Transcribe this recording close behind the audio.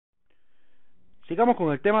Sigamos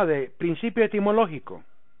con el tema de principio etimológico.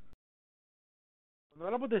 Cuando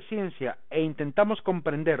hablamos de ciencia e intentamos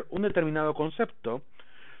comprender un determinado concepto,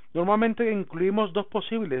 normalmente incluimos dos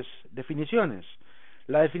posibles definiciones.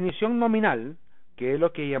 La definición nominal, que es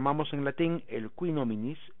lo que llamamos en latín el qui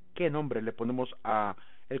nominis, qué nombre le ponemos a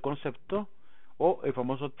el concepto, o el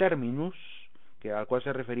famoso terminus, al cual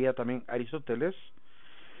se refería también Aristóteles.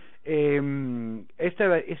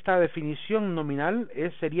 Esta definición nominal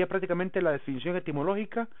sería prácticamente la definición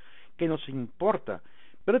etimológica que nos importa,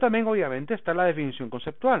 pero también obviamente está la definición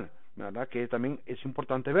conceptual, ¿verdad? Que también es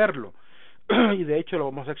importante verlo y de hecho lo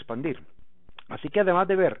vamos a expandir. Así que además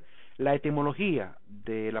de ver la etimología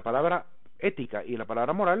de la palabra ética y la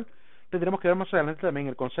palabra moral, tendremos que ver más adelante también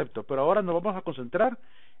el concepto, pero ahora nos vamos a concentrar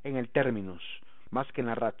en el terminus más que en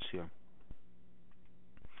la ratio.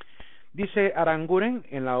 Dice Aranguren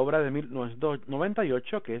en la obra de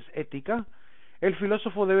 1998, que es Ética: el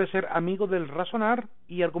filósofo debe ser amigo del razonar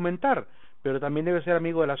y argumentar, pero también debe ser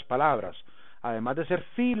amigo de las palabras. Además de ser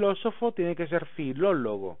filósofo, tiene que ser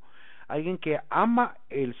filólogo, alguien que ama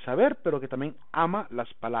el saber, pero que también ama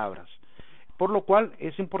las palabras. Por lo cual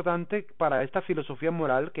es importante para esta filosofía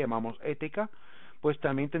moral que llamamos ética, pues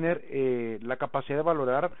también tener la capacidad de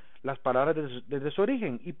valorar las palabras desde su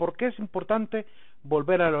origen. ¿Y por qué es importante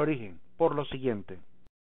volver al origen? Por lo siguiente.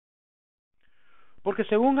 Porque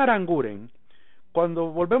según Aranguren,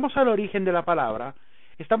 cuando volvemos al origen de la palabra,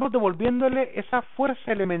 estamos devolviéndole esa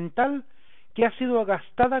fuerza elemental que ha sido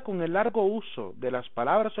gastada con el largo uso de las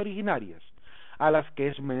palabras originarias, a las que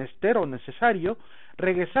es menester o necesario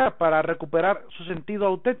regresar para recuperar su sentido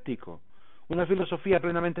auténtico. Una filosofía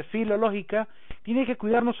plenamente filológica tiene que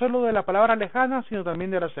cuidar no solo de la palabra lejana, sino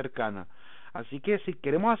también de la cercana. Así que si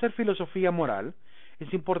queremos hacer filosofía moral,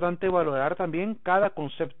 es importante valorar también cada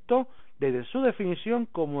concepto desde su definición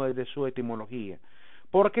como desde su etimología.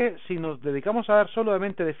 Porque si nos dedicamos a dar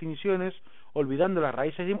solamente definiciones, olvidando la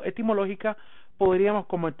raíz etimológica, podríamos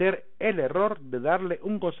cometer el error de darle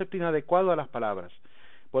un concepto inadecuado a las palabras.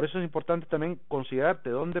 Por eso es importante también considerar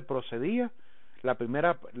de dónde procedía el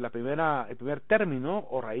primer término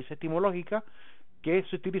o raíz etimológica que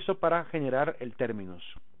se utilizó para generar el términos.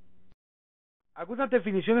 Algunas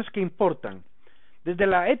definiciones que importan. Desde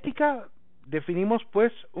la ética definimos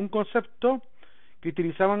pues un concepto que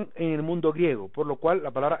utilizaban en el mundo griego, por lo cual la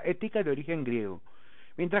palabra ética es de origen griego,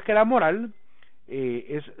 mientras que la moral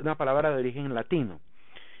es una palabra de origen latino.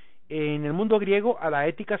 En el mundo griego a la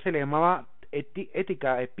ética se le llamaba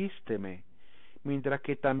ética episteme, mientras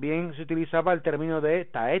que también se utilizaba el término de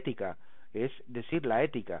taética, es decir, la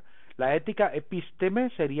ética. La ética episteme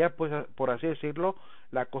sería, pues, por así decirlo,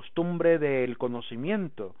 la costumbre del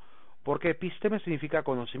conocimiento, porque episteme significa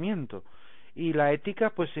conocimiento, y la ética,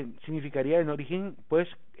 pues, significaría en origen, pues,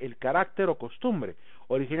 el carácter o costumbre,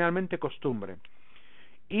 originalmente costumbre.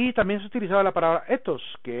 Y también se utilizaba la palabra ethos,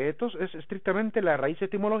 que ethos es estrictamente la raíz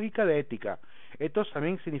etimológica de ética. Ethos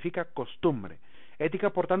también significa costumbre.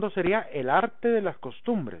 Ética, por tanto, sería el arte de las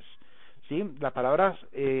costumbres, ¿sí? Las palabras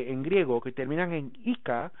en griego que terminan en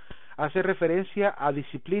ica hace referencia a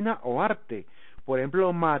disciplina o arte. Por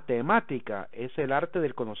ejemplo, matemática es el arte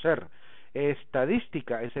del conocer,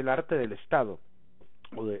 estadística es el arte del estado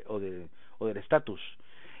o del estatus.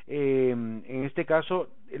 En este caso,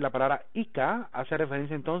 la palabra ica hace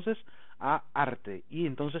referencia entonces a arte, y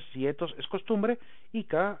entonces si ethos es costumbre,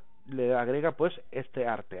 ica le agrega pues este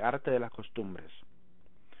arte de las costumbres.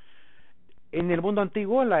 En el mundo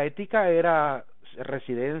antiguo la ética era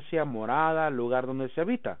residencia, morada, lugar donde se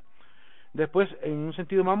habita. Después, en un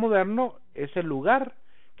sentido más moderno, es el lugar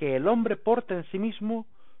que el hombre porta en sí mismo,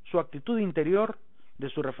 su actitud interior, de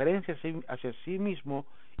su referencia hacia sí mismo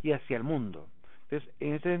y hacia el mundo. Entonces,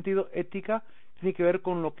 en este sentido, ética tiene que ver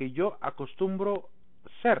con lo que yo acostumbro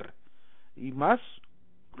ser, y más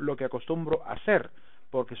lo que acostumbro hacer,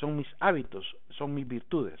 porque son mis hábitos, son mis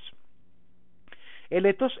virtudes. El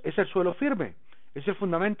ethos es el suelo firme, es el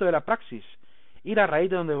fundamento de la praxis y la raíz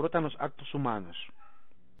de donde brotan los actos humanos.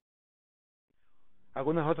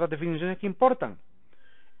 Algunas otras definiciones que importan.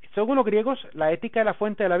 Según los griegos, la ética es la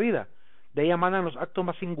fuente de la vida. De ella emanan los actos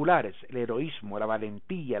más singulares: el heroísmo, la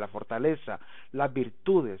valentía, la fortaleza, las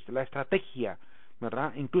virtudes, la estrategia,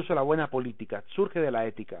 ¿verdad? Incluso la buena política surge de la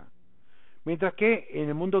ética. Mientras que en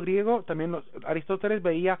el mundo griego también Aristóteles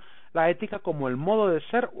veía la ética como el modo de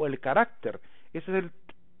ser o el carácter. Ese es el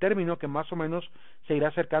término que más o menos se irá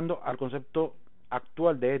acercando al concepto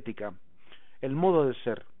actual de ética. El modo de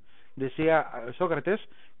ser. Decía Sócrates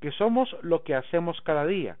que somos lo que hacemos cada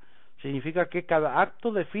día. Significa que cada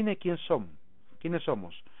acto define quiénes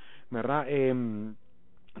somos, ¿verdad?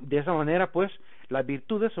 De esa manera, pues, las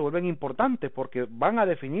virtudes se vuelven importantes porque van a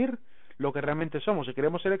definir lo que realmente somos. Si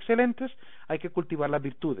queremos ser excelentes, hay que cultivar las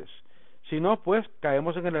virtudes. Si no, pues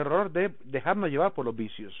caemos en el error de dejarnos llevar por los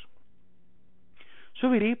vicios.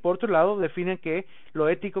 Zubiri, por otro lado, define que lo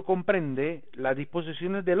ético comprende las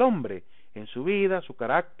disposiciones del hombre en su vida, su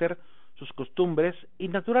carácter, sus costumbres y,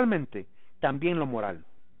 naturalmente, también lo moral.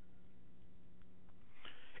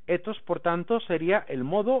 Ethos, por tanto, sería el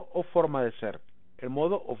modo o forma de ser, el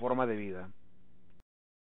modo o forma de vida.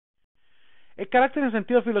 El carácter en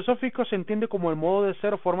sentido filosófico se entiende como el modo de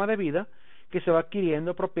ser o forma de vida que se va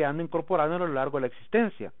adquiriendo, apropiando, incorporando a lo largo de la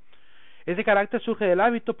existencia. Ese carácter surge del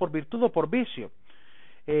hábito por virtud o por vicio.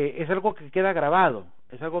 Es algo que queda grabado,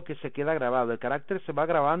 es algo que se queda grabado. El carácter se va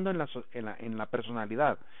grabando en la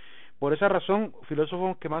personalidad. Por esa razón,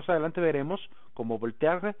 filósofos que más adelante veremos, como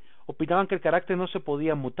Voltaire, opinaban que el carácter no se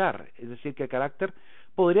podía mutar, es decir, que el carácter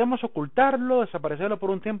podríamos ocultarlo, desaparecerlo por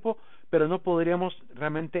un tiempo, pero no podríamos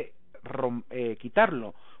realmente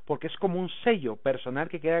quitarlo, porque es como un sello personal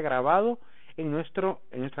que queda grabado en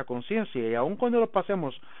nuestra conciencia, y aun cuando lo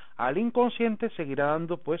pasemos al inconsciente seguirá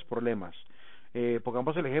dando pues problemas.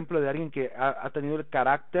 Pongamos el ejemplo de alguien que ha tenido el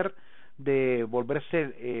carácter de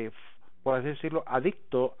volverse por así decirlo,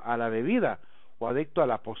 adicto a la bebida o adicto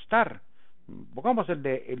al apostar. Pongamos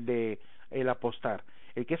el apostar.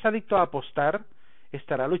 El que es adicto a apostar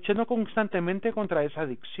estará luchando constantemente contra esa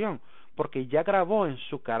adicción, porque ya grabó en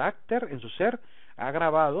su carácter, en su ser, ha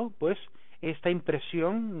grabado pues esta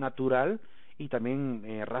impresión natural y también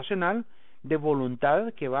racional de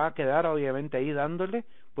voluntad que va a quedar obviamente ahí dándole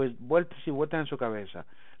pues vueltas y vueltas en su cabeza.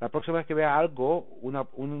 La próxima vez que vea algo,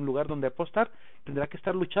 un lugar donde apostar, tendrá que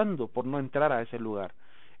estar luchando por no entrar a ese lugar.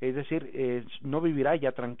 Es decir, no vivirá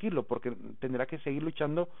ya tranquilo, porque tendrá que seguir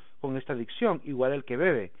luchando con esta adicción. Igual el que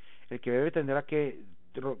bebe. El que bebe tendrá que,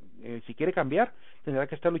 si quiere cambiar, tendrá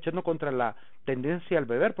que estar luchando contra la tendencia al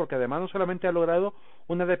beber, porque además no solamente ha logrado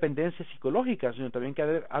una dependencia psicológica, sino también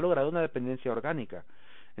que ha logrado una dependencia orgánica.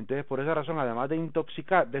 Entonces, por esa razón, además de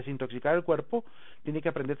desintoxicar el cuerpo, tiene que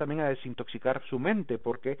aprender también a desintoxicar su mente,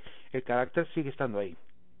 porque el carácter sigue estando ahí.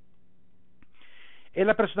 Es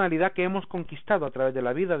la personalidad que hemos conquistado a través de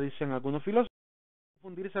la vida, dicen algunos filósofos.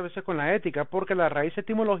 Confundirse a veces con la ética, porque la raíz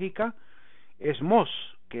etimológica es mos,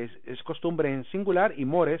 que es costumbre en singular, y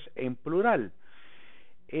mores en plural.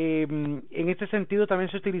 En este sentido también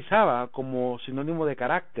se utilizaba como sinónimo de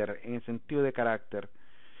carácter, en el sentido de carácter.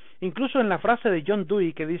 Incluso en la frase de John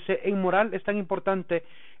Dewey que dice, en moral es tan importante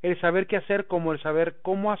el saber qué hacer como el saber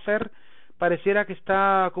cómo hacer, pareciera que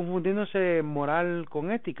está confundiéndose moral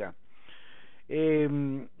con ética.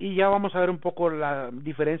 Y ya vamos a ver un poco la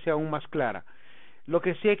diferencia aún más clara. Lo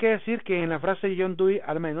que sí hay que decir que en la frase de John Dewey,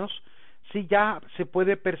 al menos, sí ya se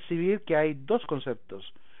puede percibir que hay dos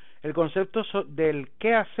conceptos. El concepto del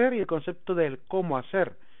qué hacer y el concepto del cómo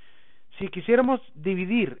hacer. Si quisiéramos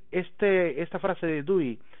dividir esta frase de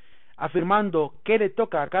Dewey afirmando qué le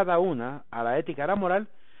toca a cada una, a la ética y a la moral,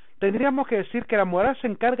 tendríamos que decir que la moral se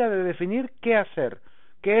encarga de definir qué hacer,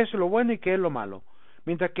 qué es lo bueno y qué es lo malo,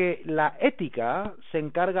 mientras que la ética se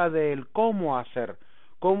encarga del cómo hacer,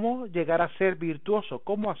 cómo llegar a ser virtuoso,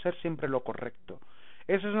 cómo hacer siempre lo correcto.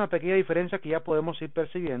 Esa es una pequeña diferencia que ya podemos ir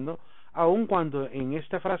percibiendo, aun cuando en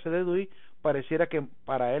esta frase de Dewey pareciera que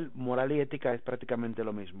para él moral y ética es prácticamente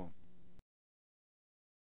lo mismo.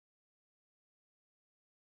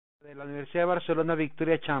 De la Universidad de Barcelona,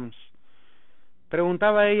 Victoria Champs,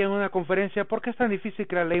 preguntaba ella en una conferencia ¿por qué es tan difícil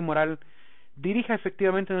que la ley moral dirija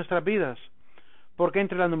efectivamente nuestras vidas? ¿Por qué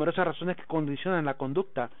entre las numerosas razones que condicionan la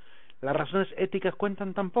conducta, las razones éticas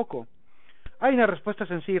cuentan tan poco? Hay una respuesta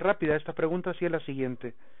sencilla y rápida a esta pregunta, y es la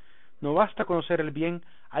siguiente: no basta conocer el bien,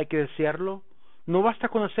 hay que desearlo. No basta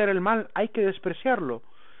conocer el mal, hay que despreciarlo.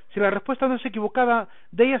 Si la respuesta no es equivocada,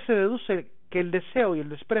 de ella se deduce que el deseo y el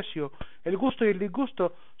desprecio, el gusto y el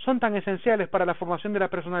disgusto son tan esenciales para la formación de la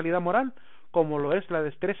personalidad moral como lo es la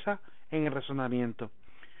destreza en el razonamiento.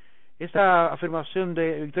 Esta afirmación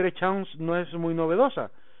de Victoria Champs no es muy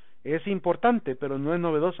novedosa, es importante, pero no es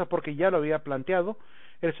novedosa porque ya lo había planteado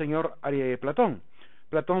el señor Platón.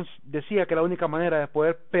 Platón decía que la única manera de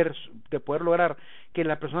poder lograr que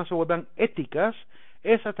las personas se vuelvan éticas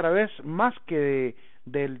es a través, más que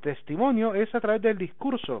del testimonio, es a través del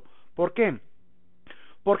discurso. ¿Por qué?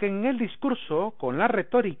 Porque en el discurso, con la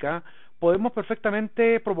retórica, podemos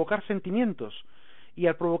perfectamente provocar sentimientos, y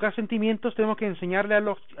al provocar sentimientos tenemos que enseñarle a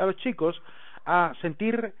los chicos a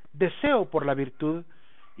sentir deseo por la virtud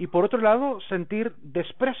y por otro lado sentir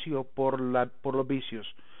desprecio por los vicios,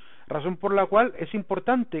 razón por la cual es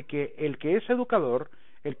importante que el que es educador,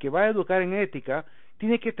 el que va a educar en ética,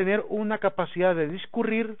 tiene que tener una capacidad de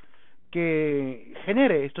discurrir que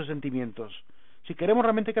genere estos sentimientos. Si queremos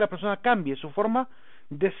realmente que la persona cambie su forma,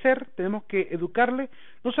 de ser, tenemos que educarle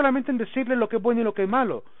no solamente en decirle lo que es bueno y lo que es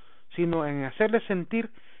malo, sino en hacerle sentir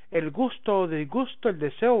el gusto o disgusto, el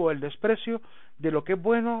deseo o el desprecio de lo que es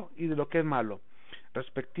bueno y de lo que es malo,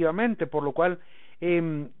 respectivamente, por lo cual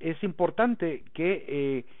es importante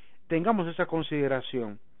que tengamos esa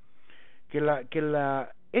consideración, que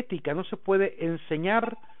la ética no se puede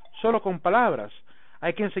enseñar solo con palabras,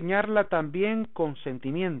 hay que enseñarla también con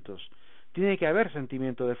sentimientos, tiene que haber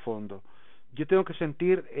sentimiento de fondo. Yo tengo que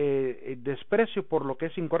sentir desprecio por lo que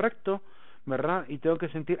es incorrecto, ¿verdad? Y tengo que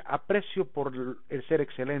sentir aprecio por el ser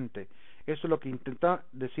excelente. Eso es lo que intenta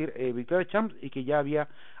decir Victoria Champs y que ya había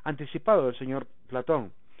anticipado el señor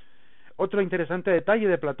Platón. Otro interesante detalle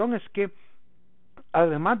de Platón es que,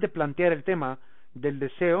 además de plantear el tema del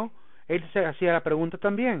deseo, él se hacía la pregunta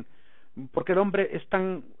también, ¿por qué el hombre es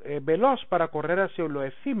tan veloz para correr hacia lo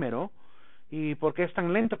efímero y por qué es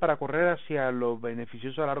tan lento para correr hacia lo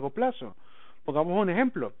beneficioso a largo plazo? Pongamos un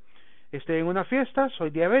ejemplo. Estoy en una fiesta,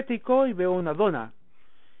 soy diabético y veo una dona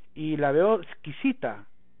y la veo exquisita,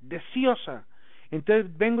 deliciosa.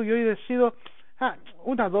 Entonces vengo yo y decido,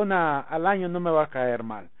 una dona al año no me va a caer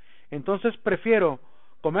mal. Entonces prefiero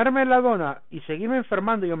comerme la dona y seguirme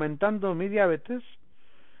enfermando y aumentando mi diabetes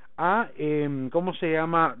a,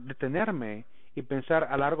 detenerme y pensar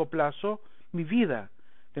a largo plazo mi vida,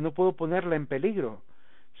 que no puedo ponerla en peligro,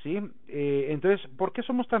 ¿sí? Entonces, ¿por qué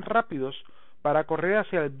somos tan rápidos para correr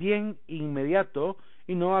hacia el bien inmediato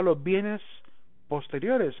y no a los bienes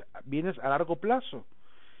posteriores, bienes a largo plazo?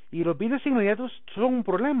 Y los bienes inmediatos son un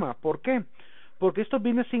problema. ¿Por qué? Porque estos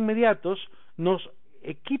bienes inmediatos nos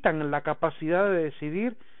quitan la capacidad de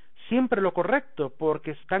decidir siempre lo correcto,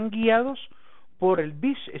 porque están guiados por el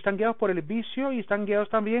vicio, y están guiados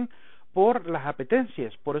también por las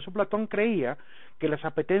apetencias. Por eso Platón creía que las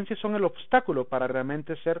apetencias son el obstáculo para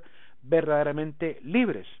realmente ser verdaderamente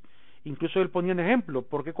libres. Incluso él ponía un ejemplo,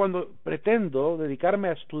 porque cuando pretendo dedicarme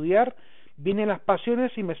a estudiar, vienen las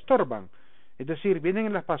pasiones y me estorban. Es decir,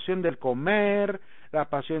 vienen la pasión del comer, la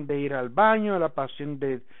pasión de ir al baño, la pasión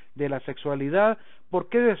de la sexualidad,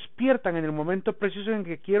 porque despiertan en el momento preciso en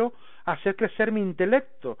que quiero hacer crecer mi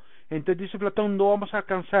intelecto. Entonces dice Platón, no vamos a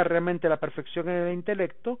alcanzar realmente la perfección en el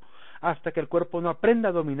intelecto hasta que el cuerpo no aprenda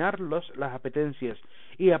a dominar las apetencias,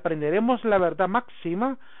 y aprenderemos la verdad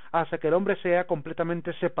máxima hasta que el hombre sea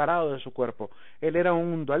completamente separado de su cuerpo. Él era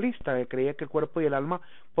un dualista, él creía que el cuerpo y el alma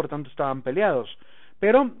por tanto estaban peleados,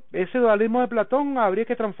 pero ese dualismo de Platón habría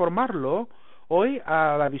que transformarlo hoy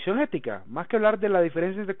a la visión ética. Más que hablar de la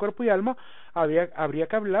diferencia entre cuerpo y alma, habría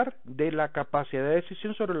que hablar de la capacidad de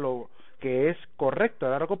decisión sobre lo que es correcto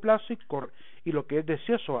a largo plazo y lo que es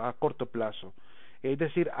deseoso a corto plazo. Es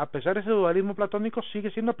decir, a pesar de ese dualismo platónico,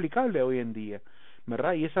 sigue siendo aplicable hoy en día,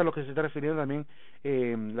 ¿verdad? Y eso es a lo que se está refiriendo también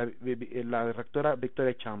la rectora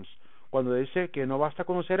Victoria Champs, cuando dice que no basta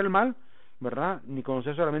conocer el mal, ¿verdad?, ni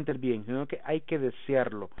conocer solamente el bien, sino que hay que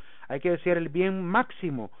desearlo, hay que desear el bien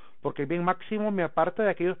máximo, porque el bien máximo me aparta de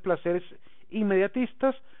aquellos placeres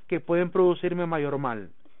inmediatistas que pueden producirme mayor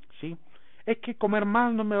mal, ¿sí? Es que comer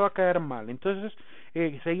mal no me va a caer mal, entonces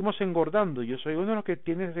seguimos engordando. Yo soy uno de los que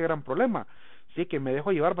tiene ese gran problema, sí, que me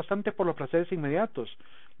dejo llevar bastante por los placeres inmediatos,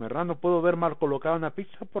 ¿verdad? No puedo ver mal colocada una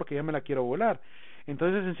pizza porque ya me la quiero volar.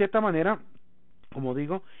 Entonces, en cierta manera, como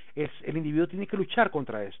digo, el individuo tiene que luchar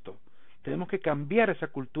contra esto. Tenemos que cambiar esa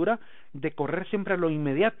cultura de correr siempre a lo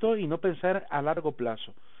inmediato y no pensar a largo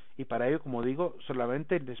plazo. Y para ello, como digo,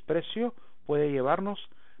 solamente el desprecio puede llevarnos,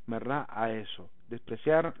 ¿verdad?, a eso.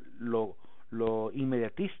 Despreciar lo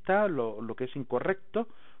inmediatista, lo que es incorrecto,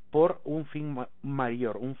 por un fin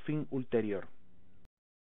mayor, un fin ulterior.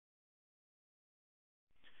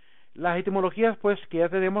 Las etimologías, pues, que ya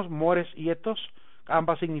tenemos, mores y etos,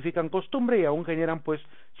 ambas significan costumbre y aún generan, pues,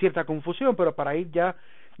 cierta confusión, pero para ir ya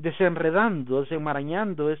desenredando,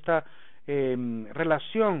 desenmarañando esta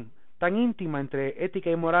relación tan íntima entre ética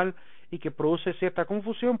y moral y que produce cierta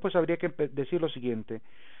confusión, pues habría que decir lo siguiente.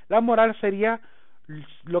 La moral sería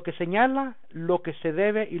lo que señala, lo que se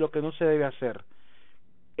debe y lo que no se debe hacer.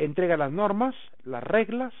 Entrega las normas, las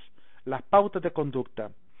reglas, las pautas de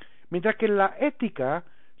conducta. Mientras que la ética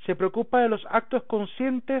se preocupa de los actos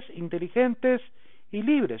conscientes, inteligentes y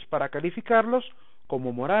libres para calificarlos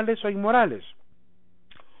como morales o inmorales.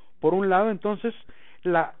 Por un lado, entonces,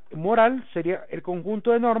 la moral sería el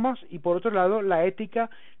conjunto de normas y por otro lado, la ética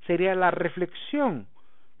sería la reflexión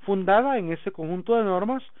fundada en ese conjunto de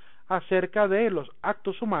normas acerca de los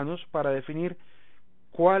actos humanos para definir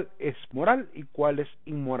cuál es moral y cuál es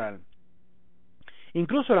inmoral.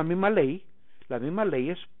 Incluso las mismas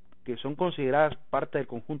leyes que son consideradas parte del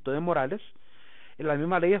conjunto de morales, las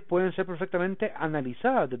mismas leyes pueden ser perfectamente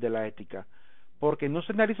analizadas desde la ética, porque no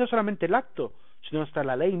se analiza solamente el acto, sino hasta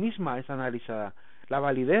la ley misma es analizada, la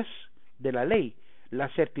validez de la ley, la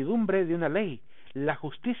certidumbre de una ley, la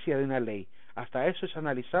justicia de una ley, hasta eso es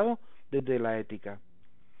analizado desde la ética.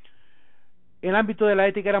 El ámbito de la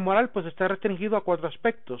ética y la moral pues está restringido a 4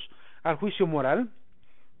 aspectos: al juicio moral,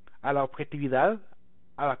 a la objetividad,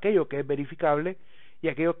 a aquello que es verificable y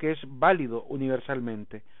aquello que es válido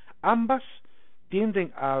universalmente. Ambas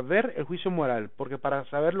tienden a ver el juicio moral, porque para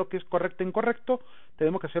saber lo que es correcto e incorrecto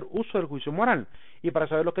tenemos que hacer uso del juicio moral, y para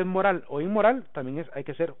saber lo que es moral o inmoral también hay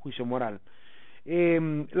que hacer juicio moral.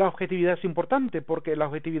 La objetividad es importante porque la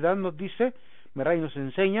objetividad nos dice, ¿verdad?, y nos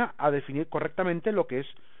enseña a definir correctamente lo que es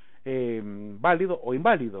válido o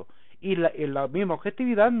inválido, y la misma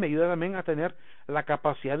objetividad me ayuda también a tener la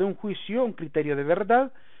capacidad de un juicio, un criterio de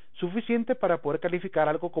verdad suficiente para poder calificar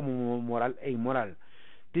algo como moral e inmoral.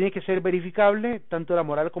 Tiene que ser verificable tanto la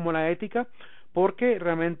moral como la ética, porque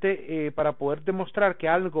realmente para poder demostrar que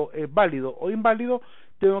algo es válido o inválido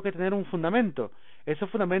tengo que tener un fundamento. Ese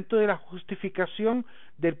fundamento de la justificación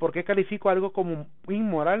del por qué califico algo como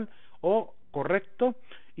inmoral o correcto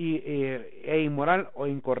e inmoral o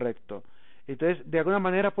incorrecto. Entonces, de alguna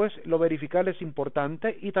manera, pues, lo verificable es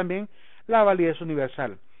importante, y también la validez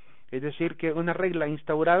universal. Es decir, que una regla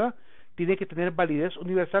instaurada tiene que tener validez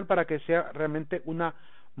universal para que sea realmente una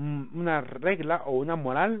regla o una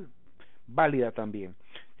moral válida también.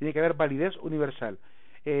 Tiene que haber validez universal.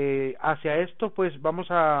 Hacia esto, pues, vamos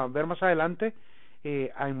a ver más adelante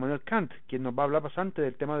a Immanuel Kant, quien nos va a hablar bastante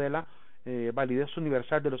del tema de la validez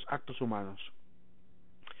universal de los actos humanos.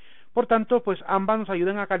 Por tanto, pues ambas nos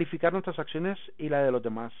ayudan a calificar nuestras acciones y la de los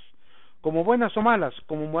demás, como buenas o malas,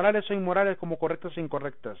 como morales o inmorales, como correctas o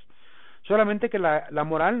incorrectas. Solamente que la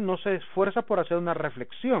moral no se esfuerza por hacer una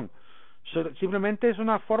reflexión, simplemente es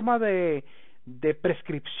una forma de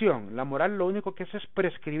prescripción. La moral lo único que hace es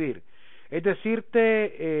prescribir, es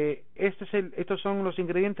decirte, estos son los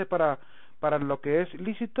ingredientes para lo que es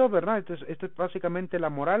lícito, ¿verdad? Entonces, esto es básicamente la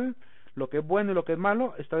moral, lo que es bueno y lo que es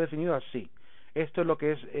malo está definido así. Esto es lo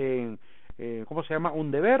que es, ¿cómo se llama? Un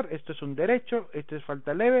deber, esto es un derecho, esto es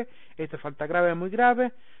falta leve, esto es falta grave, muy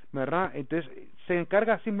grave, ¿verdad? Entonces se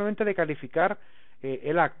encarga simplemente de calificar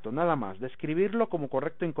el acto, nada más, de escribirlo como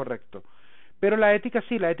correcto o incorrecto. Pero la ética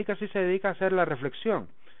sí se dedica a hacer la reflexión,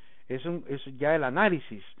 es ya el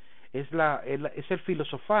análisis, es el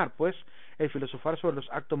filosofar, pues, el filosofar sobre los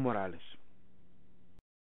actos morales.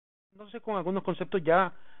 Entonces, con algunos conceptos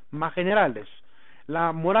ya más generales.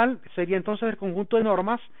 La moral sería entonces el conjunto de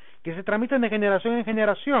normas que se transmiten de generación en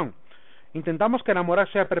generación. Intentamos que la moral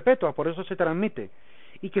sea perpetua, por eso se transmite,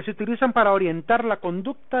 y que se utilizan para orientar la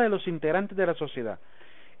conducta de los integrantes de la sociedad.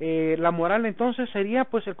 La moral entonces sería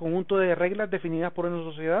pues el conjunto de reglas definidas por una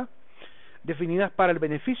sociedad, definidas para el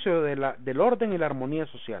beneficio del orden y la armonía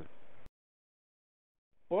social.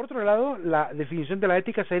 Por otro lado, la definición de la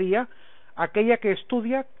ética sería aquella que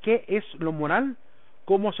estudia qué es lo moral,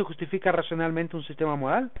 cómo se justifica racionalmente un sistema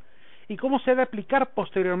moral y cómo se debe aplicar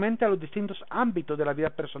posteriormente a los distintos ámbitos de la vida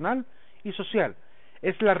personal y social.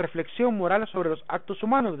 Es la reflexión moral sobre los actos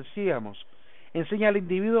humanos, decíamos. Enseña al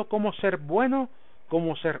individuo cómo ser bueno,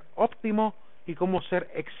 cómo ser óptimo y cómo ser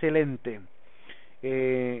excelente.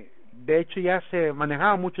 De hecho, ya se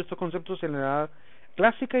manejaban mucho estos conceptos en la Edad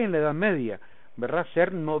Clásica y en la Edad Media, ¿verdad?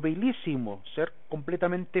 Ser nobilísimo, ser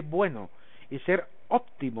completamente bueno, y ser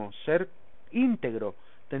óptimo, ser íntegro,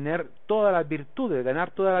 tener todas las virtudes,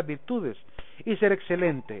 ganar todas las virtudes, y ser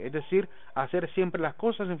excelente, es decir, hacer siempre las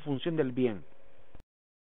cosas en función del bien.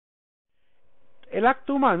 El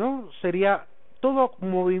acto humano sería todo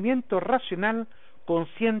movimiento racional,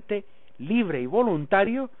 consciente, libre y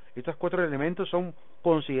voluntario. Estos 4 elementos son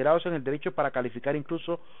considerados en el derecho para calificar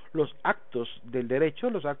incluso los actos del derecho,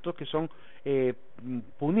 los actos que son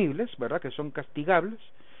punibles, ¿verdad?, que son castigables,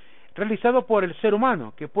 realizado por el ser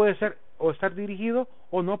humano, que puede ser o estar dirigido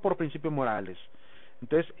o no por principios morales.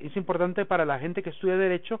 Entonces es importante para la gente que estudia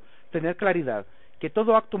derecho tener claridad que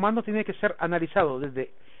todo acto humano tiene que ser analizado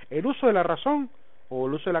desde el uso de la razón o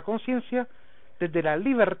el uso de la conciencia, desde la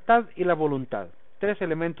libertad y la voluntad. 3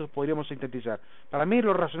 elementos podríamos sintetizar. Para mí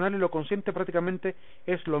lo racional y lo consciente prácticamente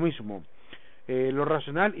es lo mismo. Lo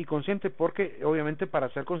racional y consciente, porque obviamente para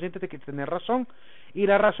ser consciente hay que tener razón, y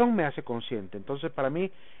la razón me hace consciente. Entonces para mí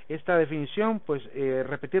esta definición, pues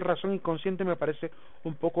repetir razón y consciente me parece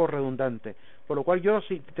un poco redundante, por lo cual yo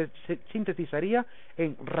sintetizaría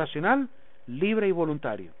en racional, libre y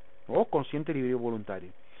voluntario, o consciente, libre y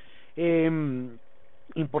voluntario.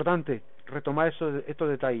 Importante retomar estos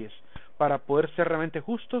detalles para poder ser realmente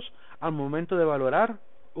justos al momento de valorar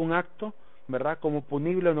un acto, ¿verdad?, como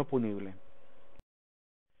punible o no punible.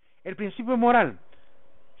 El principio moral,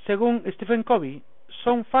 según Stephen Covey,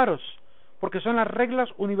 son faros porque son las reglas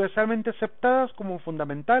universalmente aceptadas como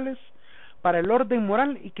fundamentales para el orden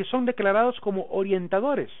moral y que son declarados como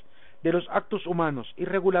orientadores de los actos humanos y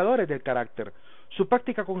reguladores del carácter. Su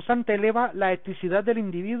práctica constante eleva la eticidad del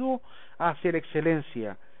individuo hacia la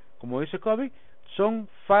excelencia. Como dice Covey, son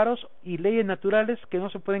faros y leyes naturales que no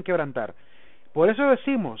se pueden quebrantar. Por eso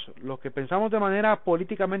decimos lo que pensamos de manera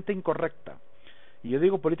políticamente incorrecta. Y yo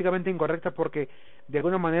digo políticamente incorrecta porque de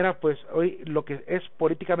alguna manera pues hoy lo que es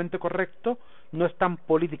políticamente correcto no es tan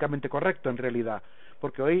políticamente correcto en realidad,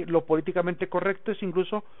 porque hoy lo políticamente correcto es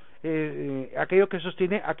incluso aquello que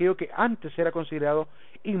sostiene aquello que antes era considerado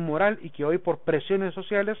inmoral y que hoy por presiones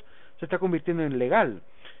sociales se está convirtiendo en legal.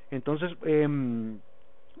 Entonces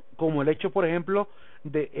como el hecho por ejemplo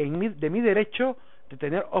de mi derecho de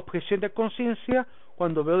tener objeción de conciencia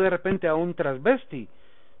cuando veo de repente a un transvesti.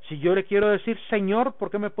 Si yo le quiero decir señor, ¿por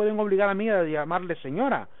qué me pueden obligar a mí a llamarle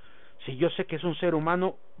señora? Si yo sé que es un ser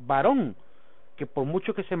humano varón, que por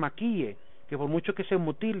mucho que se maquille, que por mucho que se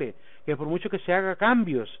mutile, que por mucho que se haga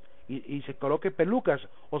cambios y se coloque pelucas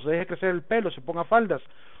o se deje crecer el pelo, se ponga faldas,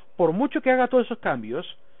 por mucho que haga todos esos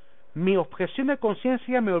cambios, mi objeción de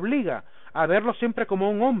conciencia me obliga a verlo siempre como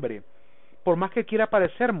un hombre, por más que quiera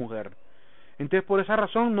parecer mujer. Entonces por esa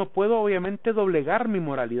razón no puedo obviamente doblegar mi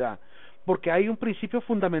moralidad, porque hay un principio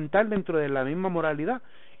fundamental dentro de la misma moralidad,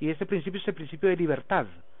 y ese principio es el principio de libertad.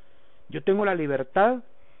 Yo tengo la libertad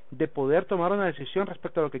de poder tomar una decisión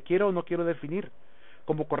respecto a lo que quiero o no quiero definir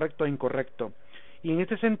como correcto o incorrecto. Y en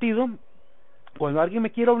este sentido, cuando alguien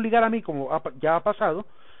me quiere obligar a mí, como ya ha pasado,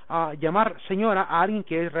 a llamar señora a alguien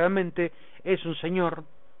que realmente es un señor,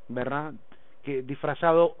 ¿verdad?, que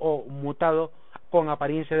disfrazado o mutado con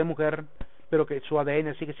apariencia de mujer, pero que su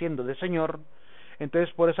ADN sigue siendo de señor,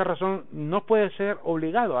 entonces por esa razón no puede ser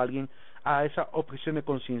obligado a alguien a esa objeción de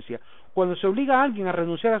conciencia. Cuando se obliga a alguien a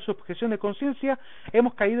renunciar a su objeción de conciencia,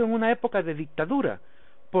 hemos caído en una época de dictadura,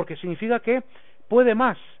 porque significa que puede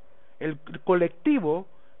más el colectivo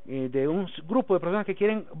de un grupo de personas que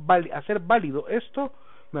quieren hacer válido esto,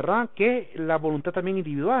 ¿verdad?, que la voluntad también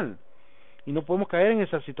individual, y no podemos caer en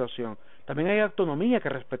esa situación. También hay autonomía que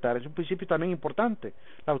respetar, es un principio también importante,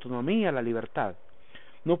 la autonomía, la libertad.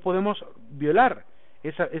 No podemos violar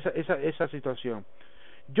esa situación.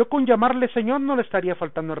 Yo con llamarle señor no le estaría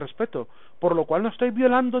faltando el respeto, por lo cual no estoy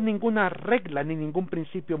violando ninguna regla ni ningún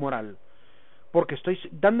principio moral, porque estoy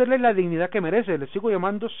dándole la dignidad que merece, le sigo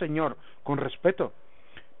llamando señor con respeto,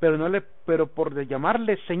 pero por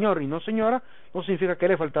llamarle señor y no señora no significa que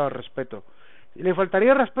le faltaba el respeto. Le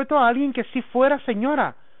faltaría el respeto a alguien que sí fuera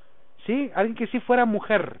señora, ¿sí?, alguien que sí fuera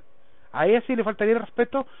mujer. A ella sí le faltaría el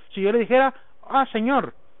respeto si yo le dijera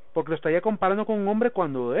señor, porque lo estaría comparando con un hombre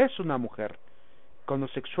cuando es una mujer, cuando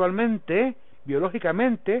sexualmente,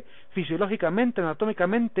 biológicamente, fisiológicamente,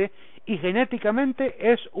 anatómicamente y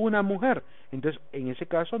genéticamente es una mujer. Entonces en ese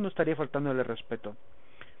caso no estaría faltándole el respeto,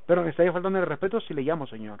 pero me estaría faltando el respeto si le llamo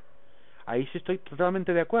señor. Ahí sí estoy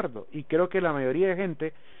totalmente de acuerdo, y creo que la mayoría de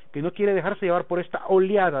gente que no quiere dejarse llevar por esta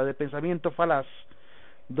oleada de pensamiento falaz,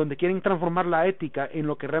 donde quieren transformar la ética en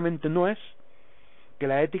lo que realmente no es, que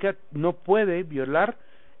la ética no puede violar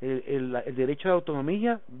el derecho de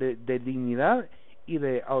autonomía, de dignidad y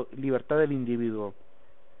de libertad del individuo.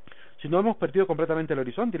 Si no, hemos perdido completamente el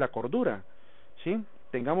horizonte y la cordura, ¿sí?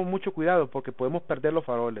 Tengamos mucho cuidado porque podemos perder los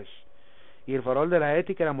faroles, y el farol de la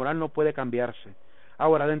ética y la moral no puede cambiarse.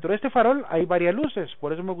 Ahora, dentro de este farol hay varias luces,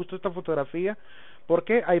 por eso me gustó esta fotografía,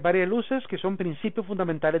 porque hay varias luces que son principios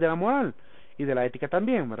fundamentales de la moral y de la ética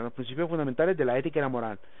también, ¿verdad? Los principios fundamentales de la ética y la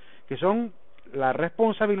moral, que son la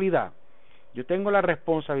responsabilidad. Yo tengo la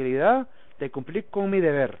responsabilidad de cumplir con mi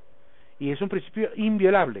deber, y es un principio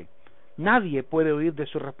inviolable. Nadie puede huir de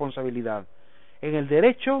su responsabilidad. En el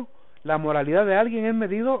derecho, la moralidad de alguien es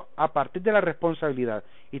medido a partir de la responsabilidad,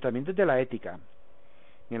 y también desde la ética.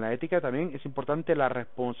 En la ética también es importante la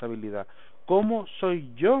responsabilidad. ¿Cómo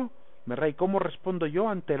soy yo, verdad? Y cómo respondo yo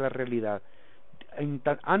ante la realidad,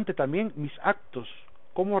 ante también mis actos.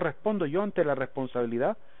 ¿Cómo respondo yo ante la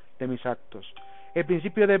responsabilidad de mis actos? El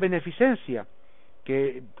principio de beneficencia,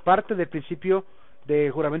 que parte del principio de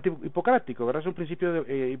juramento hipocrático, ¿verdad? Es un principio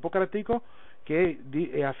hipocrático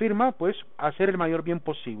que afirma, pues, hacer el mayor bien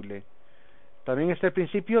posible. También está el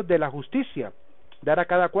principio de la justicia, dar a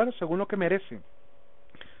cada cual según lo que merece,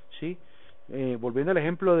 ¿sí? Volviendo al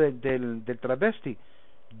ejemplo del transvesti,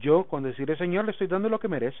 yo cuando decirle señor le estoy dando lo que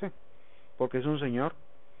merece, porque es un señor,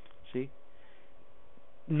 ¿sí?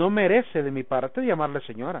 No merece de mi parte llamarle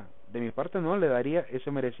señora, de mi parte no le daría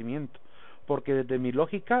ese merecimiento, porque desde mi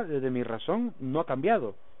lógica, desde mi razón, no ha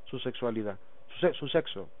cambiado su sexualidad, su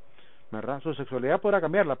sexo, ¿verdad? Su sexualidad podrá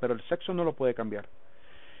cambiarla, pero el sexo no lo puede cambiar.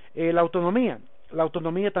 La autonomía. La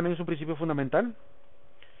autonomía también es un principio fundamental.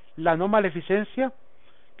 La no maleficencia,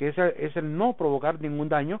 que es el no provocar ningún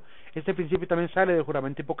daño. Este principio también sale del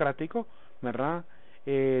juramento hipocrático, ¿verdad?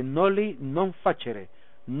 Noli non facere,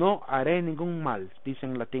 no haré ningún mal, dice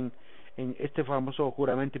en latín, en este famoso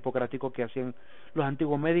juramento hipocrático que hacían los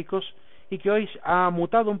antiguos médicos y que hoy ha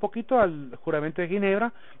mutado un poquito al juramento de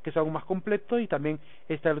Ginebra, que es algo más completo, y también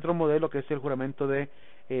está el otro modelo que es el juramento de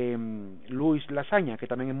Luis Lasaña, que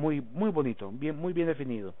también es muy bonito, muy bien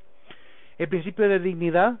definido. El principio de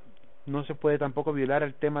dignidad, no se puede tampoco violar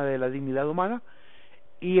el tema de la dignidad humana,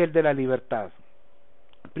 y el de la libertad.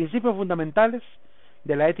 Principios fundamentales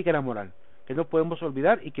de la ética y la moral, que no podemos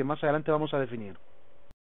olvidar y que más adelante vamos a definir.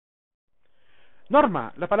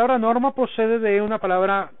 Norma. La palabra norma procede de una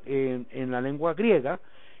palabra en la lengua griega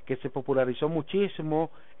que se popularizó muchísimo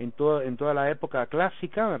en toda la época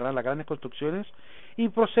clásica, ¿verdad? Las grandes construcciones, y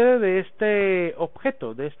procede de este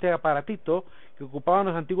objeto, de este aparatito que ocupaban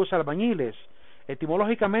los antiguos albañiles.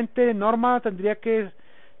 Etimológicamente, norma tendría que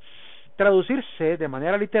traducirse de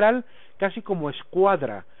manera literal casi como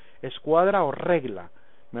escuadra o regla,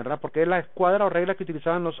 ¿verdad? Porque es la escuadra o regla que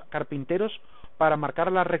utilizaban los carpinteros para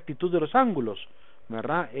marcar la rectitud de los ángulos,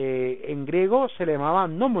 ¿verdad? En griego se le llamaba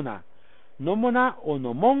nómona o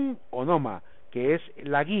nomón o noma, que es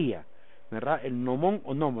la guía, ¿verdad? El nomón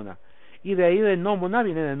o nómona, y de ahí de nómona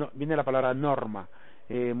viene la palabra norma,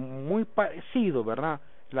 muy parecido, ¿verdad?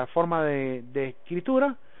 La forma de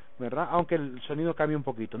escritura, ¿verdad? Aunque el sonido cambia un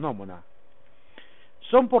poquito, nómona.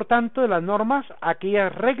 Son por tanto las normas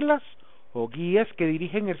aquellas reglas o guías que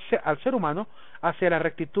dirigen al ser humano hacia la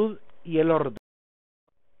rectitud y el orden.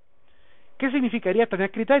 ¿Qué significaría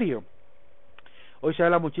tener criterio? Hoy se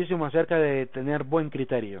habla muchísimo acerca de tener buen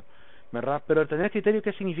criterio, ¿verdad? Pero el tener criterio,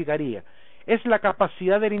 ¿qué significaría? Es la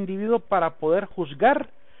capacidad del individuo para poder juzgar,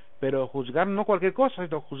 pero juzgar no cualquier cosa,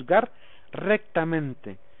 sino juzgar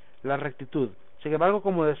rectamente, la rectitud. Sin embargo,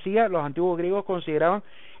 como decía, los antiguos griegos consideraban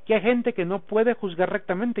que hay gente que no puede juzgar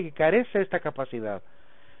rectamente, que carece de esta capacidad,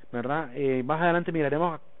 ¿verdad? Más adelante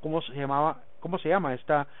miraremos cómo se llama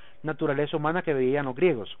esta naturaleza humana que veían los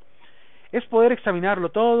griegos. Es poder examinarlo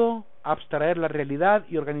todo, abstraer la realidad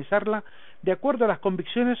y organizarla de acuerdo a las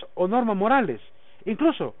convicciones o normas morales,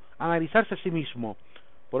 incluso analizarse a sí mismo.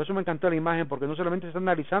 Por eso me encantó la imagen, porque no solamente está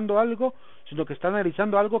analizando algo, sino que está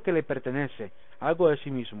analizando algo que le pertenece, algo de sí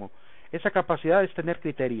mismo. Esa capacidad es tener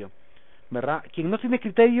criterio, ¿verdad? Quien no tiene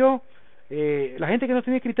criterio, la gente que no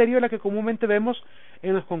tiene criterio es la que comúnmente vemos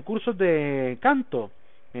en los concursos de canto,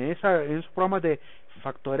 en esos programas de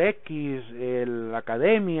Factor X, la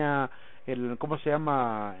Academia, ¿cómo se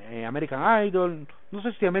llama? American Idol. No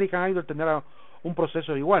sé si American Idol tendrá un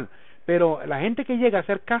proceso igual, pero la gente que llega a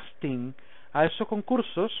hacer casting a esos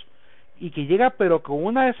concursos y que llega pero con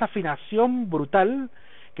una desafinación brutal,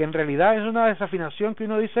 que en realidad es una desafinación que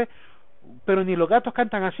uno dice, pero ni los gatos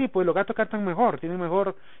cantan así, pues los gatos cantan mejor, tiene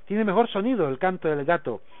mejor sonido el canto del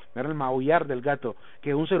gato, el maullar del gato,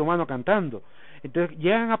 que un ser humano cantando. Entonces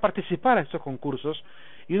llegan a participar a estos concursos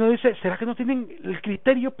y uno dice, ¿será que no tienen el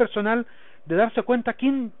criterio personal de darse cuenta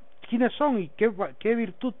quiénes son y qué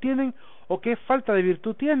virtud tienen o qué falta de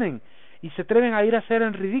virtud tienen? Y se atreven a ir a hacer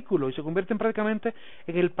el ridículo y se convierten prácticamente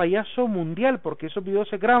en el payaso mundial, porque esos videos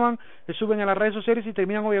se graban, se suben a las redes sociales y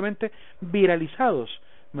terminan obviamente viralizados,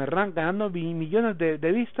 ¿verdad? Ganando millones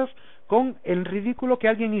de vistas con el ridículo que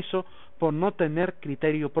alguien hizo por no tener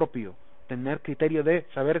criterio propio, tener criterio de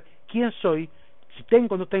saber quién soy, si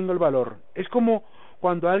tengo o no tengo el valor. Es como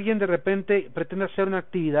cuando alguien de repente pretende hacer una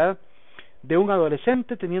actividad de un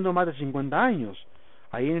adolescente teniendo más de 50 años.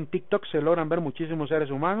 Ahí en TikTok se logran ver muchísimos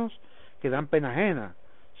seres humanos que dan pena ajena,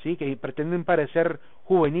 ¿sí? Que pretenden parecer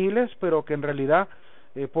juveniles, pero que en realidad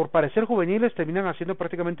por parecer juveniles terminan haciendo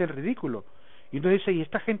prácticamente el ridículo. Y uno dice, ¿y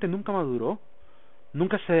esta gente nunca maduró?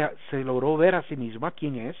 ¿Nunca se logró ver a sí misma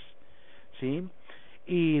quién es? ¿Sí?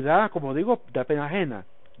 Y como digo, da pena ajena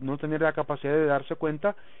no tener la capacidad de darse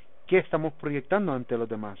cuenta que estamos proyectando ante los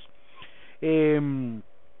demás.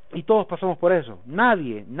 Y todos pasamos por eso.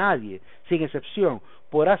 Nadie, sin excepción,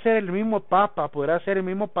 podrá ser el mismo papa, podrá ser el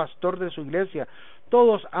mismo pastor de su iglesia.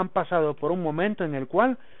 Todos han pasado por un momento en el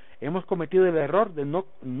cual hemos cometido el error de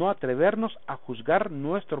no atrevernos a juzgar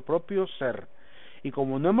nuestro propio ser. Y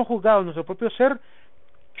como no hemos juzgado nuestro propio ser,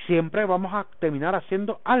 siempre vamos a terminar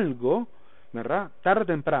haciendo algo, ¿verdad? Tarde o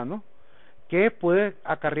temprano, que puede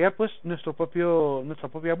acarrear pues nuestra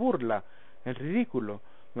propia burla, el ridículo,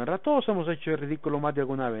 ¿verdad? Todos hemos hecho el ridículo más de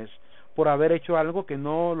alguna vez por haber hecho algo que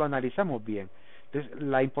no lo analizamos bien. Entonces,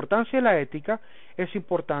 la importancia de la ética es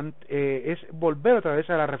importante, es volver otra vez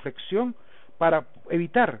a la reflexión para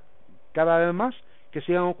evitar cada vez más que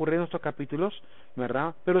sigan ocurriendo estos capítulos,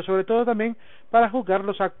 ¿verdad? Pero sobre todo también para juzgar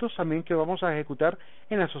los actos también que vamos a ejecutar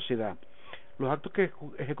en la sociedad. Los actos que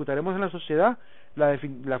ejecutaremos en la sociedad,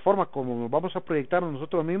 la forma como nos vamos a proyectar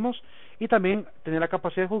nosotros mismos, y también tener la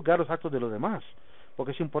capacidad de juzgar los actos de los demás,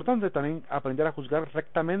 porque es importante también aprender a juzgar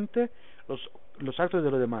rectamente los actos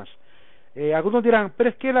de los demás. Algunos dirán, pero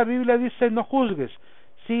es que la Biblia dice no juzgues.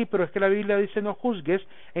 Sí, pero es que la Biblia dice no juzgues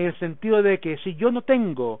en el sentido de que si yo no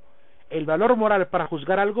tengo el valor moral para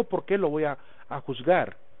juzgar algo, ¿por qué lo voy a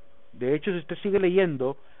juzgar? De hecho, si usted sigue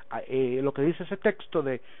leyendo lo que dice ese texto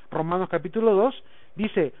de Romanos capítulo 2,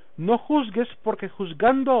 dice, no juzgues porque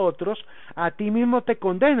juzgando a otros, a ti mismo te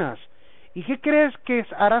condenas. ¿Y qué crees que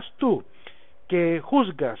harás tú que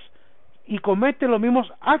juzgas y cometes los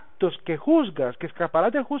mismos actos que juzgas, que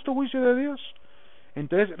escaparás del justo juicio de Dios?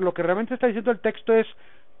 Entonces, lo que realmente está diciendo el texto es,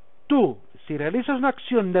 tú, si realizas una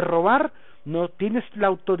acción de robar, no tienes la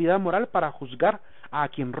autoridad moral para juzgar a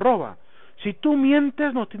quien roba. Si tú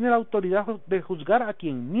mientes, no tienes la autoridad de juzgar a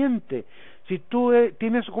quien miente. Si tú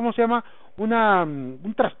tienes, ¿cómo se llama?,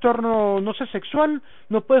 un trastorno, no sé, sexual,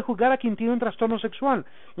 no puedes juzgar a quien tiene un trastorno sexual.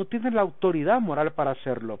 No tienes la autoridad moral para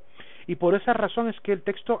hacerlo. Y por esa razón es que el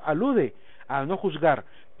texto alude a no juzgar.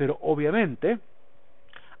 Pero obviamente,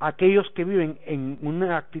 aquellos que viven en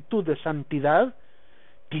una actitud de santidad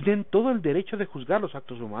tienen todo el derecho de juzgar los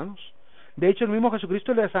actos humanos. De hecho, el mismo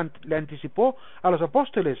Jesucristo le anticipó a los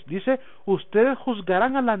apóstoles. Dice, ustedes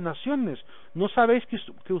juzgarán a las naciones. ¿No sabéis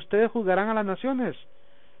que ustedes juzgarán a las naciones?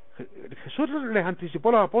 Jesús les anticipó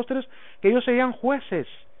a los apóstoles que ellos serían jueces,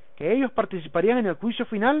 que ellos participarían en el juicio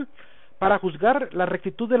final para juzgar la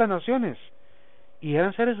rectitud de las naciones. Y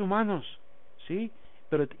eran seres humanos, ¿sí?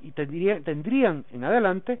 Pero tendrían en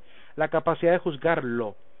adelante la capacidad de juzgar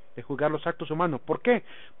los actos humanos. ¿Por qué?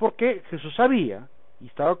 Porque Jesús sabía y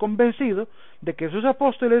estaba convencido de que sus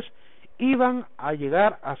apóstoles iban a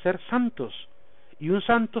llegar a ser santos, y un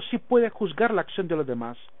santo sí puede juzgar la acción de los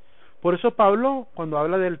demás. Por eso Pablo, cuando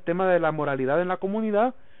habla del tema de la moralidad en la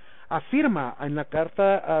comunidad, afirma en la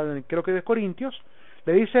carta, creo que de Corintios,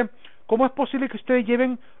 le dice, ¿cómo es posible que ustedes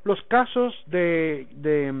lleven los casos de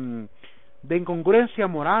incongruencia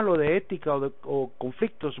moral o de ética o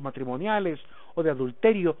conflictos matrimoniales o de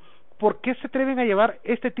adulterio? ¿Por qué se atreven a llevar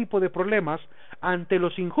este tipo de problemas ante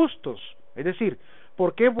los injustos? Es decir,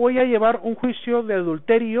 ¿por qué voy a llevar un juicio de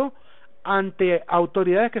adulterio ante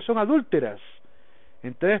autoridades que son adúlteras?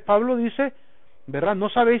 Entonces Pablo dice, ¿verdad? ¿No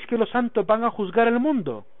sabéis que los santos van a juzgar el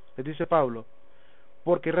mundo? Les dice Pablo,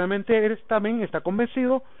 porque realmente él también está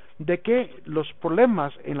convencido de que los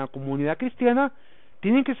problemas en la comunidad cristiana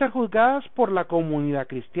tienen que ser juzgados por la comunidad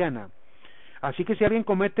cristiana. Así que si alguien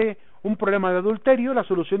comete un problema de adulterio, la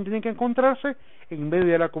solución tiene que encontrarse en medio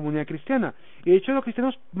de la comunidad cristiana. Y de hecho los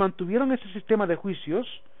cristianos mantuvieron ese sistema de juicios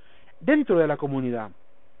dentro de la comunidad,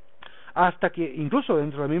 hasta que incluso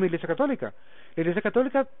dentro de la misma Iglesia Católica. La Iglesia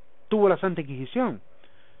Católica tuvo la Santa Inquisición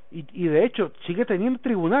y de hecho sigue teniendo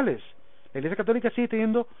tribunales. La Iglesia Católica sigue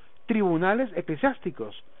teniendo tribunales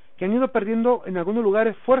eclesiásticos que han ido perdiendo en algunos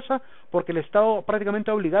lugares fuerza porque el Estado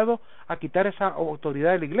prácticamente ha obligado a quitar esa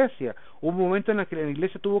autoridad de la Iglesia. Hubo un momento en el que la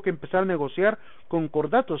Iglesia tuvo que empezar a negociar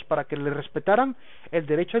concordatos para que le respetaran el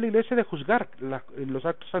derecho de la Iglesia de juzgar los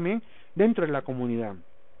actos también dentro de la comunidad.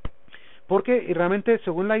 Porque realmente,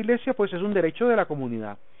 según la Iglesia, pues es un derecho de la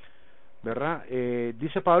comunidad, ¿verdad?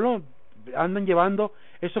 Dice Pablo, andan llevando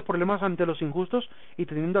estos problemas ante los injustos y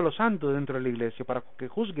teniendo a los santos dentro de la Iglesia para que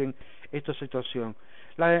juzguen esta situación.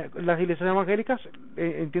 Las iglesias evangélicas,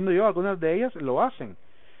 entiendo yo, algunas de ellas lo hacen,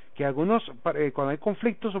 que algunos, cuando hay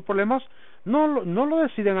conflictos o problemas, no lo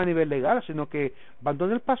deciden a nivel legal, sino que van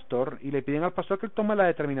donde el pastor y le piden al pastor que él tome la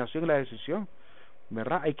determinación y la decisión,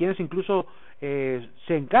 ¿verdad? Hay quienes incluso se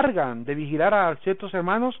encargan de vigilar a ciertos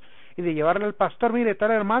hermanos y de llevarle al pastor, mire,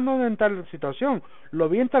 tal hermano en tal situación, lo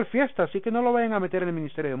vi en tal fiesta, así que no lo vayan a meter en el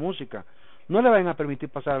ministerio de música, no le vayan a permitir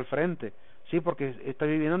pasar al frente, sí, porque está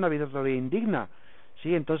viviendo una vida todavía indigna,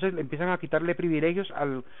 sí. Entonces empiezan a quitarle privilegios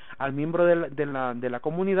al miembro de la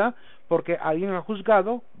comunidad, porque alguien ha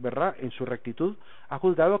juzgado, ¿verdad?, en su rectitud, ha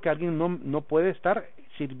juzgado que alguien no puede estar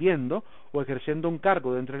sirviendo o ejerciendo un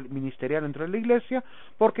cargo ministerial dentro de la iglesia,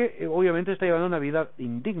 porque obviamente está llevando una vida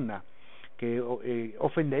indigna, que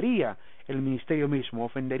ofendería el ministerio mismo,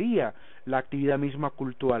 ofendería la actividad misma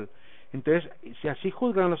cultural. Entonces, si así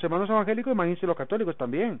juzgan los hermanos evangélicos, imagínense los católicos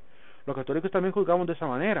también. Los católicos también juzgamos de esa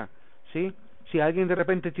manera, ¿sí? Si alguien de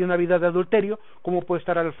repente tiene una vida de adulterio, ¿cómo puede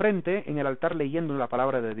estar al frente en el altar leyendo la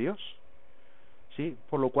palabra de Dios? ¿Sí?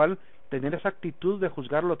 Por lo cual, tener esa actitud de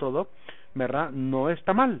juzgarlo todo, ¿verdad?, no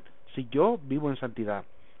está mal, si yo vivo en santidad,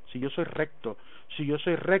 si yo soy recto,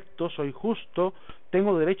 soy justo,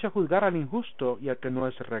 tengo derecho a juzgar al injusto y al que no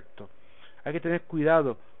es recto. hay que tener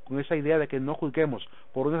cuidado con esa idea de que no juzguemos,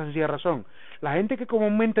 por una sencilla razón. La gente que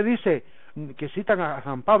comúnmente dice, que citan a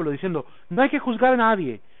San Pablo diciendo, no hay que juzgar a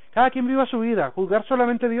nadie, cada quien viva su vida, juzgar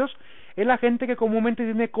solamente a Dios, es la gente que comúnmente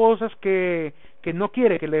tiene cosas que no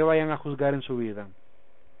quiere que le vayan a juzgar en su vida.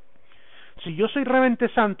 Si yo soy realmente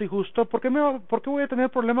santo y justo, ¿por qué voy a tener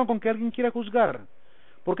problema con que alguien quiera juzgar?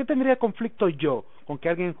 ¿Por qué tendría conflicto yo con que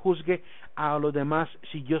alguien juzgue a los demás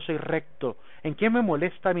si yo soy recto? ¿En qué me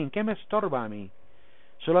molesta a mí? ¿En qué me estorba a mí?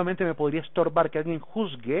 Solamente me podría estorbar que alguien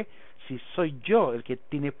juzgue si soy yo el que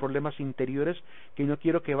tiene problemas interiores que no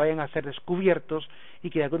quiero que vayan a ser descubiertos y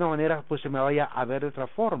que de alguna manera pues se me vaya a ver de otra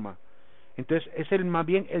forma. Entonces es más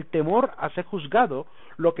bien el temor a ser juzgado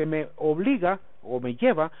lo que me obliga o me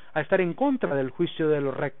lleva a estar en contra del juicio de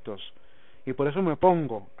los rectos, y por eso me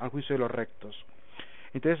pongo al juicio de los rectos.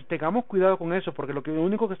 Entonces tengamos cuidado con eso, porque lo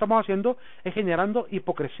único que estamos haciendo es generando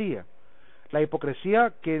hipocresía. La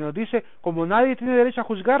hipocresía que nos dice, como nadie tiene derecho a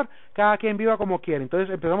juzgar, cada quien viva como quiere. Entonces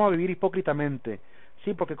empezamos a vivir hipócritamente,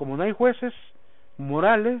 sí, porque como no hay jueces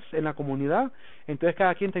morales en la comunidad, entonces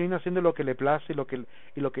cada quien termina haciendo lo que le place y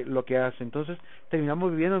lo que hace. Entonces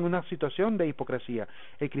terminamos viviendo en una situación de hipocresía.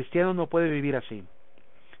 El cristiano no puede vivir así.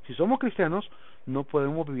 Si somos cristianos, no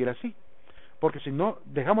podemos vivir así, porque si no,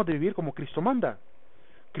 dejamos de vivir como Cristo manda.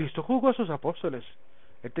 Cristo juzgó a sus apóstoles.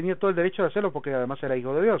 Él tenía todo el derecho de hacerlo porque además era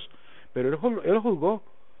hijo de Dios, pero él juzgó.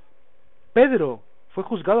 Pedro fue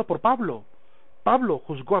juzgado por Pablo. Pablo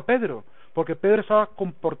juzgó a Pedro porque Pedro estaba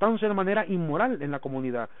comportándose de manera inmoral en la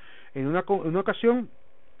comunidad. En una ocasión,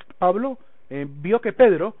 Pablo vio que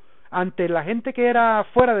Pedro, ante la gente que era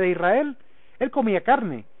fuera de Israel, él comía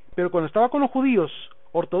carne, pero cuando estaba con los judíos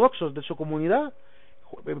ortodoxos de su comunidad,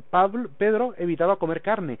 Pedro evitaba comer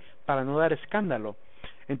carne para no dar escándalo.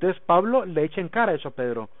 Entonces Pablo le echa en cara eso a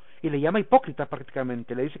Pedro y le llama hipócrita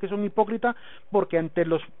prácticamente. Le dice que es un hipócrita porque ante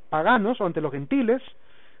los paganos o ante los gentiles,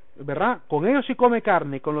 ¿verdad?, con ellos sí come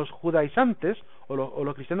carne, con los judaizantes o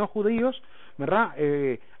los cristianos judíos, ¿verdad?,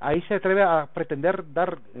 ahí se atreve a pretender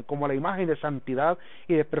dar como la imagen de santidad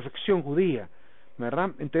y de perfección judía,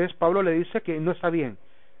 ¿verdad? Entonces Pablo le dice que no está bien,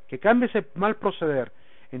 que cambie ese mal proceder.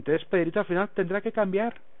 Entonces Pedrito al final tendrá que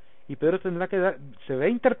cambiar y Pedro tendrá que se ve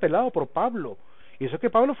interpelado por Pablo. Y eso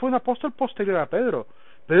que Pablo fue un apóstol posterior a Pedro.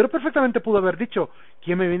 Pedro perfectamente pudo haber dicho,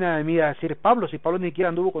 ¿quién me viene a mí a decir Pablo? Si Pablo ni siquiera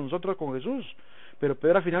anduvo con nosotros, con Jesús. Pero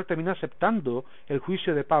Pedro al final termina aceptando el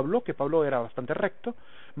juicio de Pablo, que Pablo era bastante recto,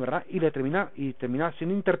 ¿verdad? Y termina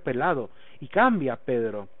siendo interpelado. Y cambia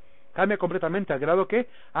Pedro. Cambia completamente, al grado que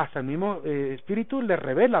hasta el mismo Espíritu le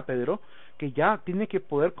revela a Pedro que ya tiene que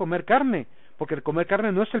poder comer carne. Porque el comer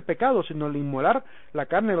carne no es el pecado, sino el inmolar la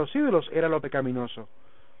carne de los ídolos era lo pecaminoso.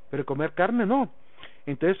 Pero comer carne no.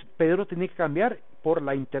 Entonces Pedro tiene que cambiar por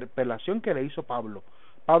la interpelación que le hizo Pablo.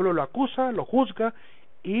 Pablo lo acusa, lo juzga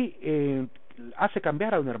y hace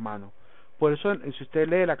cambiar a un hermano. Por eso, si usted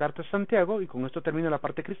lee la carta de Santiago, y con esto termina la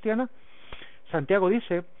parte cristiana, Santiago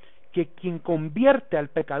dice que quien convierte al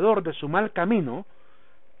pecador de su mal camino,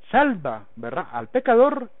 salva, ¿verdad?, al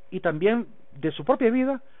pecador y también de su propia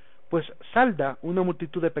vida, pues salda una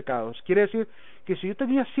multitud de pecados. Quiere decir que si yo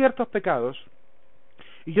tenía ciertos pecados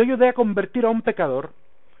y yo ayudé a convertir a un pecador,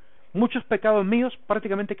 muchos pecados míos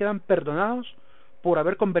prácticamente quedan perdonados por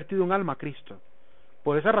haber convertido un alma a Cristo.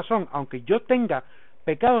 Por esa razón, aunque yo tenga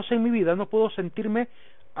pecados en mi vida, no puedo sentirme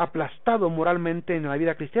aplastado moralmente en la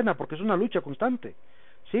vida cristiana, porque es una lucha constante,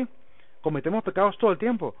 ¿sí? Cometemos pecados todo el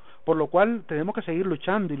tiempo, por lo cual tenemos que seguir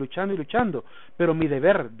luchando y luchando y luchando, pero mi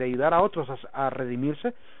deber de ayudar a otros a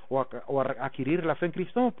redimirse o a adquirir la fe en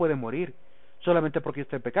Cristo no puede morir solamente porque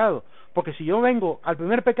esté en pecado. Porque si yo vengo al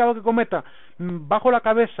primer pecado que cometa, bajo la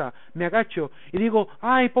cabeza, me agacho y digo,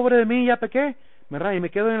 ay, pobre de mí, ya pequé, ¿verdad?, y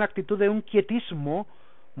me quedo en la actitud de un quietismo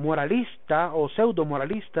moralista o pseudo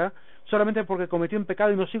moralista, solamente porque cometí un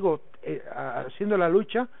pecado y no sigo haciendo la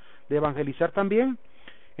lucha de evangelizar también,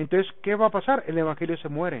 entonces ¿qué va a pasar? El evangelio se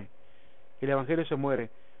muere. El evangelio se muere.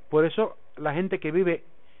 Por eso la gente que vive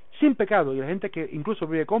sin pecado y la gente que incluso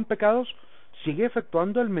vive con pecados sigue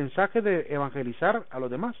efectuando el mensaje de evangelizar a los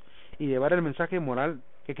demás y llevar el mensaje moral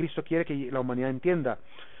que Cristo quiere que la humanidad entienda.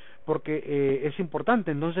 Porque es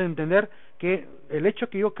importante entonces entender que el hecho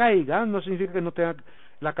que yo caiga no significa que no tenga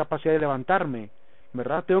la capacidad de levantarme,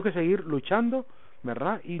 ¿verdad? Tengo que seguir luchando,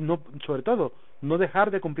 ¿verdad? Y no, sobre todo, no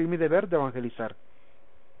dejar de cumplir mi deber de evangelizar.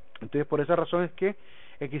 Entonces por esa razón es que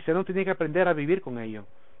el cristiano tiene que aprender a vivir con ello,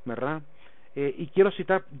 ¿verdad? Y quiero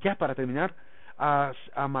citar ya para terminar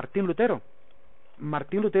a Martín Lutero.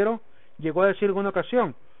 Martín Lutero llegó a decir en una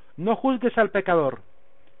ocasión, no juzgues al pecador,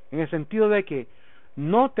 en el sentido de que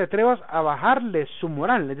no te atrevas a bajarle su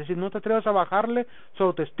moral, es decir, no te atrevas a bajarle su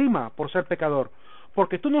autoestima por ser pecador,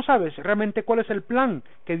 porque tú no sabes realmente cuál es el plan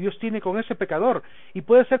que Dios tiene con ese pecador, y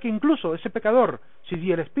puede ser que incluso ese pecador,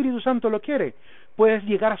 si el Espíritu Santo lo quiere, puedes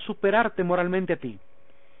llegar a superarte moralmente a ti.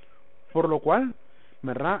 Por lo cual,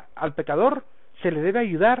 ¿verdad?, al pecador se le debe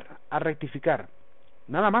ayudar a rectificar,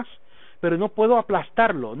 nada más. Pero no puedo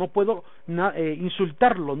aplastarlo, no puedo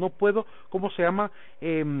insultarlo, no puedo,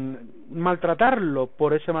 maltratarlo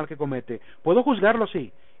por ese mal que comete. Puedo juzgarlo,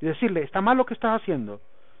 sí, y decirle, está mal lo que estás haciendo,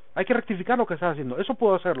 hay que rectificar lo que estás haciendo, eso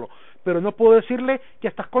puedo hacerlo, pero no puedo decirle, ya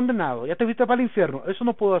estás condenado, ya te fuiste para el infierno, eso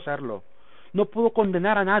no puedo hacerlo. No puedo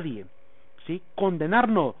condenar a nadie, ¿sí? Condenar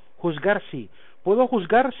no, juzgar sí. Puedo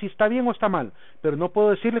juzgar si está bien o está mal, pero no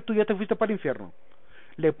puedo decirle, tú ya te fuiste para el infierno.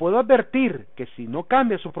 Le puedo advertir que si no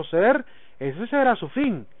cambia su proceder, ese será su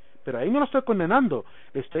fin, pero ahí no lo estoy condenando,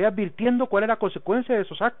 le estoy advirtiendo cuál es la consecuencia de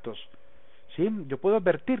esos actos, ¿sí? Yo puedo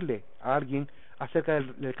advertirle a alguien acerca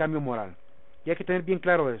del cambio moral, y hay que tener bien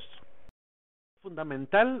claro esto.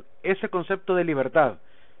 Fundamental ese concepto de libertad.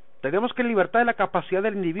 Tenemos que libertad es la capacidad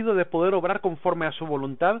del individuo de poder obrar conforme a su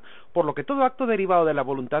voluntad, por lo que todo acto derivado de la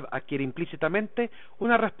voluntad adquiere implícitamente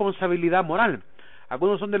una responsabilidad moral.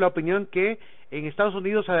 Algunos son de la opinión que en Estados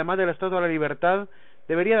Unidos, además de la Estatua de la Libertad,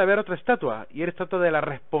 debería de haber otra estatua, y es la estatua de la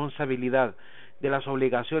responsabilidad, de las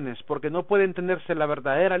obligaciones, porque no puede entenderse la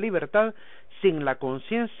verdadera libertad sin la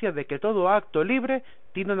conciencia de que todo acto libre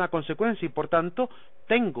tiene una consecuencia, y por tanto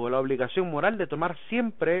tengo la obligación moral de tomar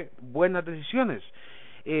siempre buenas decisiones.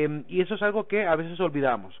 Y eso es algo que a veces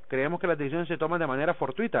olvidamos. Creemos que las decisiones se toman de manera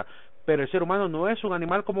fortuita, pero el ser humano no es un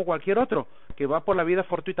animal como cualquier otro que va por la vida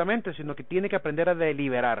fortuitamente, sino que tiene que aprender a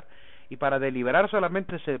deliberar, y para deliberar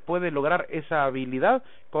solamente se puede lograr esa habilidad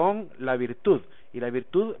con la virtud, y la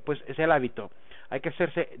virtud pues es el hábito. Hay que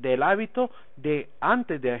hacerse del hábito de,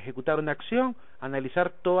 antes de ejecutar una acción,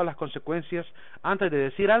 analizar todas las consecuencias, antes de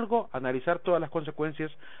decir algo, analizar todas las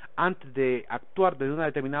consecuencias, antes de actuar de una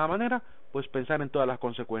determinada manera, pues pensar en todas las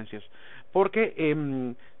consecuencias, porque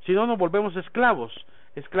si no nos volvemos esclavos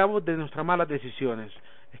de nuestras malas decisiones,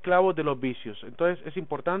 esclavos de los vicios. Entonces es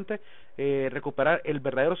importante recuperar el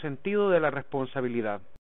verdadero sentido de la responsabilidad.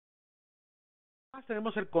 Además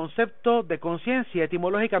tenemos el concepto de conciencia,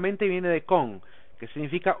 etimológicamente viene de con, que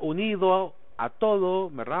significa unido a todo,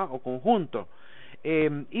 ¿verdad?, o conjunto,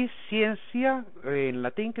 y ciencia en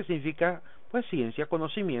latín, que significa pues ciencia,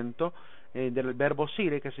 conocimiento, del verbo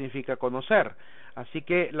sire, que significa conocer. Así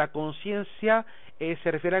que la conciencia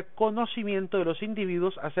se refiere al conocimiento de los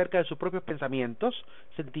individuos acerca de sus propios pensamientos,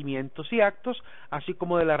 sentimientos y actos, así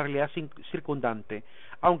como de la realidad circundante.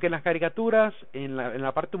 Aunque en las caricaturas, en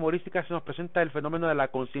la parte humorística, se nos presenta el fenómeno de la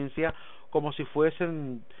conciencia como si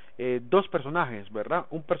fuesen dos personajes, ¿verdad?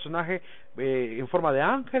 Un personaje en forma de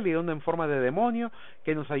ángel y uno en forma de demonio,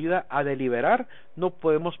 que nos ayuda a deliberar. No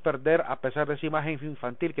podemos perder, a pesar de esa imagen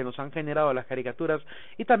infantil que nos han generado las caricaturas,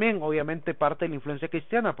 y también obviamente parte de la influencia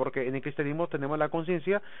cristiana, porque en el cristianismo tenemos la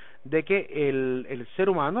conciencia de que el ser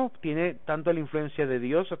humano tiene tanto la influencia de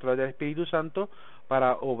Dios a través del Espíritu Santo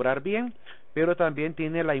para obrar bien, pero también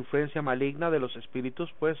tiene la influencia maligna de los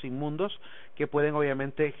espíritus pues inmundos, que pueden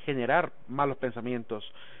obviamente generar malos pensamientos.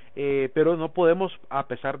 Pero no podemos, a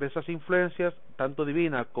pesar de esas influencias, tanto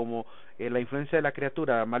divinas como la influencia de la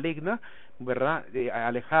criatura maligna, ¿verdad?,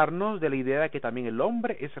 alejarnos de la idea de que también el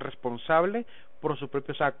hombre es responsable por sus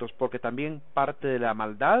propios actos, porque también parte de la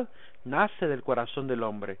maldad nace del corazón del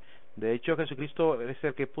hombre. De hecho, Jesucristo es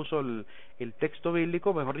el que puso el texto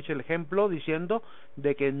bíblico, mejor dicho, el ejemplo, diciendo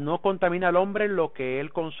de que no contamina al hombre lo que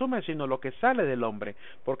él consume, sino lo que sale del hombre,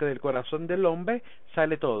 porque del corazón del hombre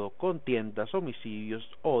sale todo, contiendas, homicidios,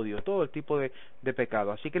 odio, todo el tipo de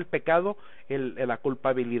pecado. Así que el pecado, la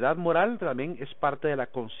culpabilidad moral también es parte de la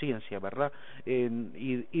conciencia, ¿verdad?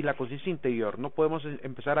 Y la conciencia interior. No podemos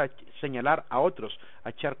empezar a señalar a otros,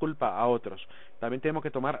 a echar culpa a otros. También tenemos que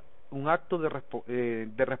tomar un acto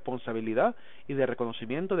de responsabilidad y de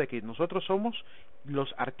reconocimiento de que nosotros somos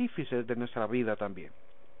los artífices de nuestra vida también.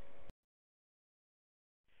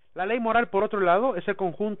 La ley moral, por otro lado, es el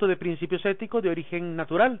conjunto de principios éticos de origen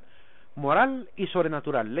natural, moral y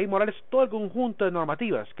sobrenatural. Ley moral es todo el conjunto de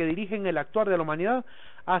normativas que dirigen el actuar de la humanidad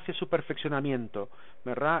hacia su perfeccionamiento,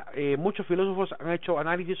 ¿verdad? Muchos filósofos han hecho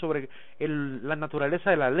análisis sobre la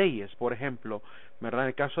naturaleza de las leyes, por ejemplo, ¿verdad? En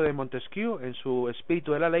el caso de Montesquieu, en su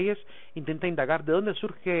Espíritu de las Leyes, intenta indagar de dónde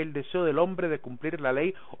surge el deseo del hombre de cumplir la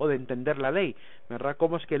ley o de entender la ley, ¿verdad?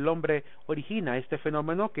 Cómo es que el hombre origina este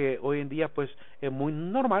fenómeno que hoy en día pues es muy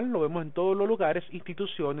normal, lo vemos en todos los lugares,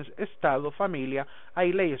 instituciones, Estado, familia,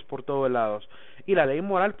 hay leyes por todos todos lados. Y la ley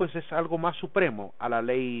moral pues es algo más supremo a la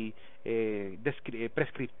ley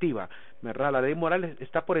prescriptiva, ¿verdad? La ley moral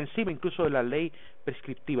está por encima incluso de la ley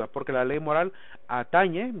prescriptiva, porque la ley moral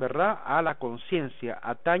atañe, ¿verdad?, a la conciencia,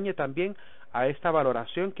 atañe también a esta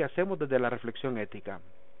valoración que hacemos desde la reflexión ética.